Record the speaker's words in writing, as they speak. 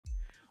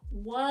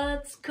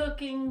What's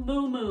cooking,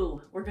 Moo Moo?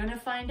 We're gonna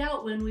find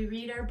out when we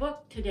read our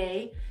book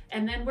today,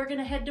 and then we're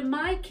gonna head to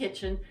my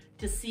kitchen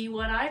to see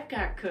what I've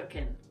got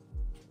cooking.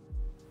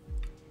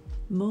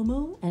 Moo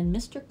Moo and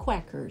Mr.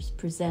 Quackers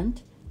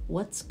present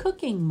What's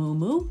Cooking, Moo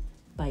Moo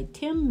by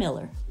Tim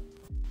Miller.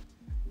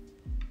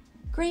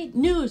 Great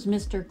news,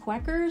 Mr.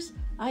 Quackers!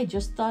 I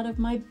just thought of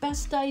my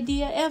best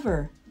idea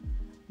ever.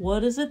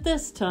 What is it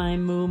this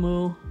time, Moo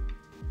Moo?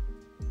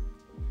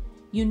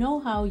 You know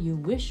how you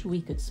wish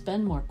we could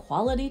spend more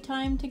quality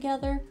time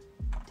together?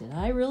 Did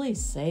I really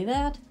say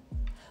that?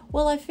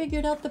 Well, I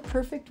figured out the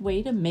perfect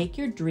way to make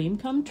your dream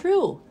come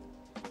true.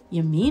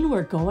 You mean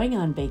we're going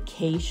on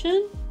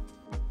vacation?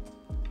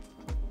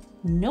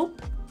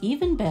 Nope,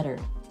 even better.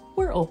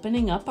 We're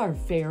opening up our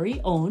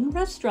very own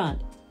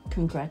restaurant.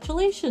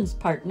 Congratulations,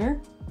 partner.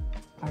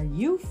 Are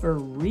you for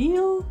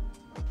real?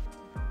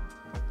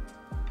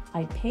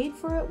 I paid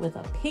for it with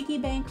a piggy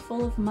bank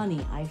full of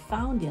money I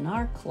found in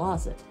our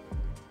closet.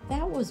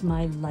 That was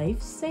my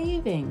life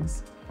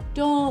savings.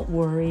 Don't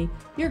worry,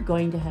 you're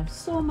going to have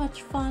so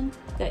much fun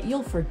that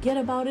you'll forget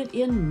about it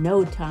in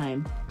no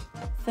time.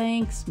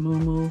 Thanks, Moo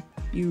Moo.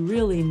 You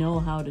really know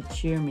how to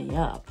cheer me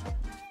up.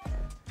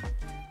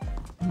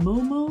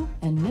 Moo Moo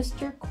and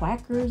Mr.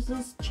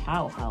 Quackers'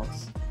 Chow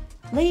House.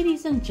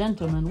 Ladies and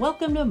gentlemen,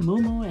 welcome to Moo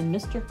Moo and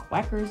Mr.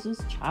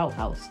 Quackers' Chow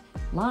House.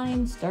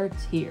 Line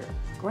starts here.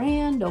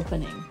 Grand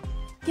opening.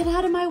 Get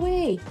out of my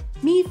way.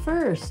 Me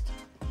first.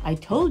 I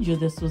told you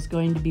this was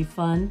going to be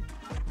fun.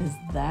 Is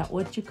that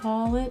what you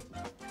call it?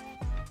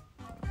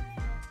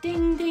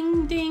 Ding,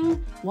 ding,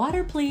 ding.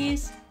 Water,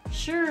 please.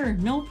 Sure,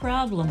 no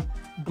problem.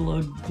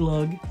 Glug,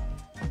 glug.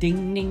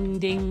 Ding, ding,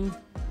 ding.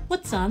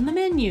 What's on the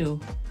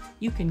menu?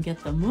 You can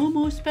get the Moo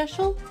Moo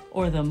Special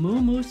or the Moo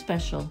Moo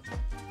Special.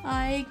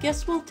 I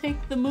guess we'll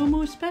take the Moo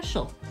Moo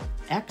Special.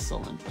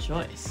 Excellent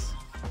choice.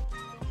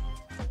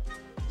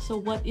 So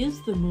what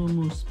is the Moo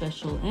Moo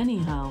Special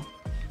anyhow?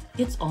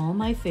 It's all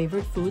my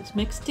favorite foods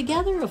mixed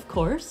together, of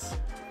course.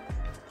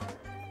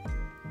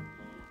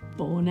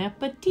 Bon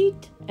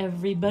appetit,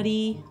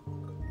 everybody.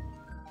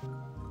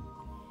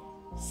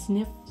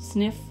 Sniff,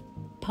 sniff,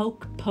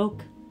 poke,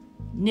 poke,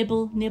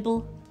 nibble,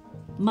 nibble,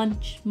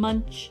 munch,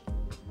 munch.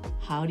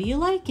 How do you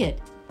like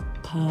it?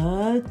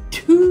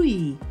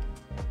 Patooey!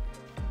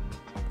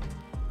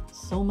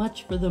 So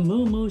much for the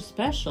Moo Moo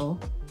Special.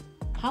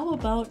 How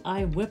about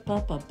I whip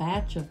up a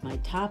batch of my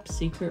top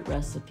secret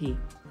recipe?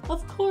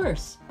 Of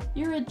course,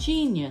 you're a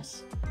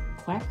genius.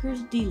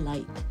 Quacker's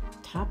Delight,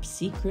 top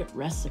secret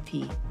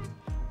recipe.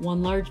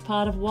 1 large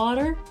pot of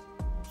water,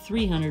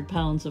 300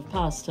 pounds of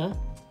pasta,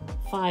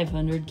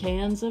 500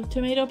 cans of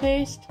tomato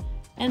paste,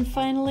 and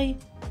finally,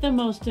 the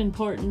most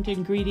important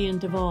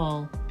ingredient of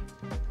all,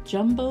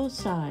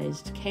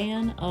 jumbo-sized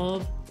can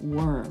of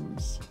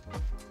worms.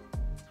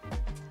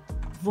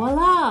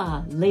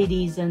 Voila,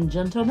 ladies and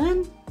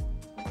gentlemen.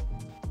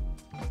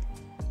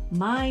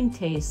 Mine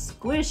tastes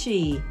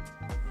squishy.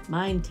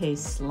 Mine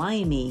tastes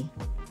slimy.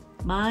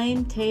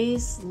 Mine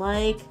tastes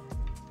like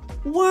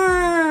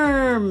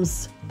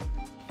worms.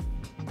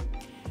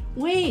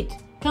 Wait,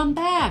 come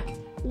back.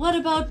 What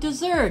about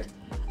dessert?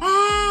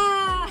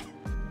 Ah!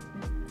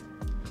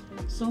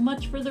 So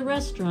much for the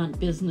restaurant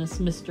business,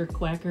 Mr.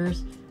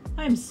 Quackers.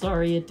 I'm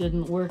sorry it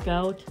didn't work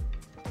out.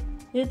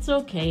 It's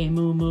okay,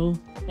 Moo Moo.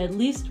 At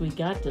least we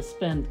got to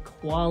spend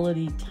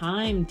quality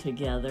time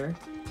together.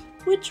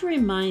 Which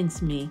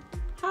reminds me,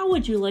 how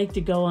would you like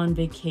to go on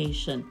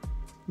vacation?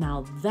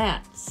 Now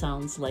that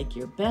sounds like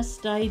your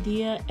best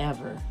idea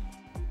ever.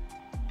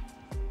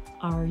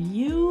 Are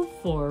you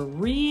for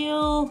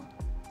real?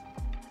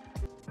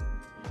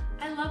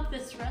 I love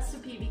this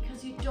recipe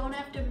because you don't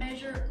have to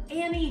measure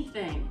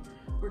anything.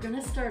 We're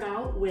gonna start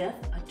out with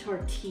a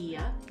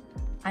tortilla.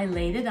 I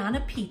laid it on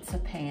a pizza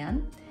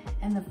pan,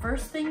 and the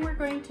first thing we're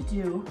going to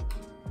do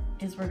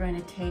is we're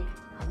going to take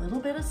a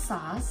little bit of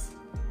sauce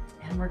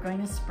and we're going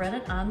to spread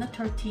it on the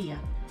tortilla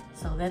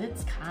so that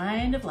it's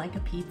kind of like a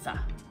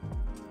pizza.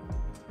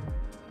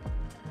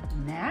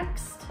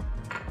 Next,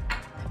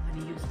 I'm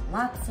going to use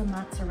lots of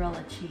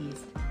mozzarella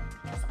cheese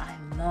because I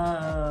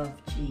love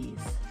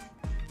cheese.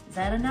 Is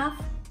that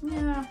enough?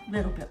 Yeah, a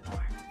little bit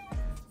more.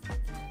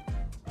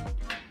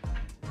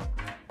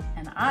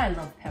 And I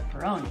love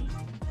pepperoni,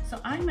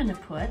 so I'm going to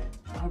put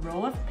a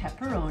row of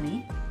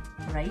pepperoni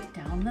right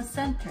down the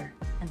center.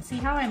 And see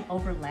how I'm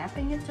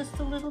overlapping it just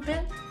a little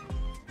bit?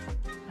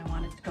 I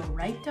want it to go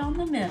right down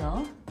the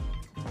middle.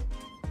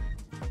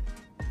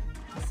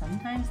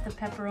 Sometimes the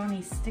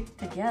pepperonis stick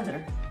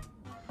together.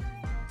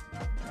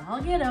 But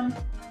I'll get them.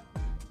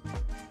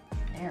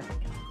 There we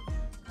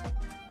go.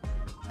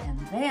 And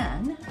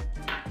then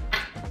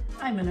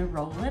I'm gonna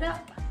roll it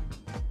up.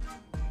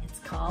 It's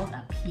called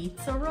a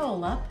pizza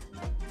roll-up.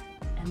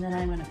 And then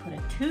I'm gonna put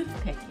a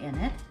toothpick in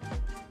it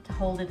to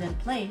hold it in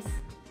place.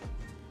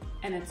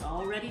 And it's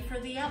all ready for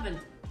the oven,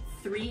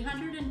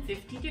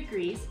 350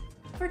 degrees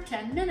for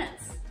 10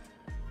 minutes.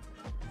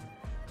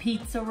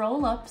 Pizza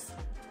roll-ups,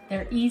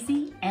 they're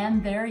easy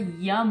and they're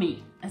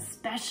yummy,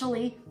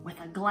 especially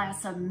with a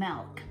glass of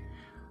milk.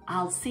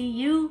 I'll see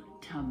you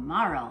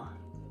tomorrow.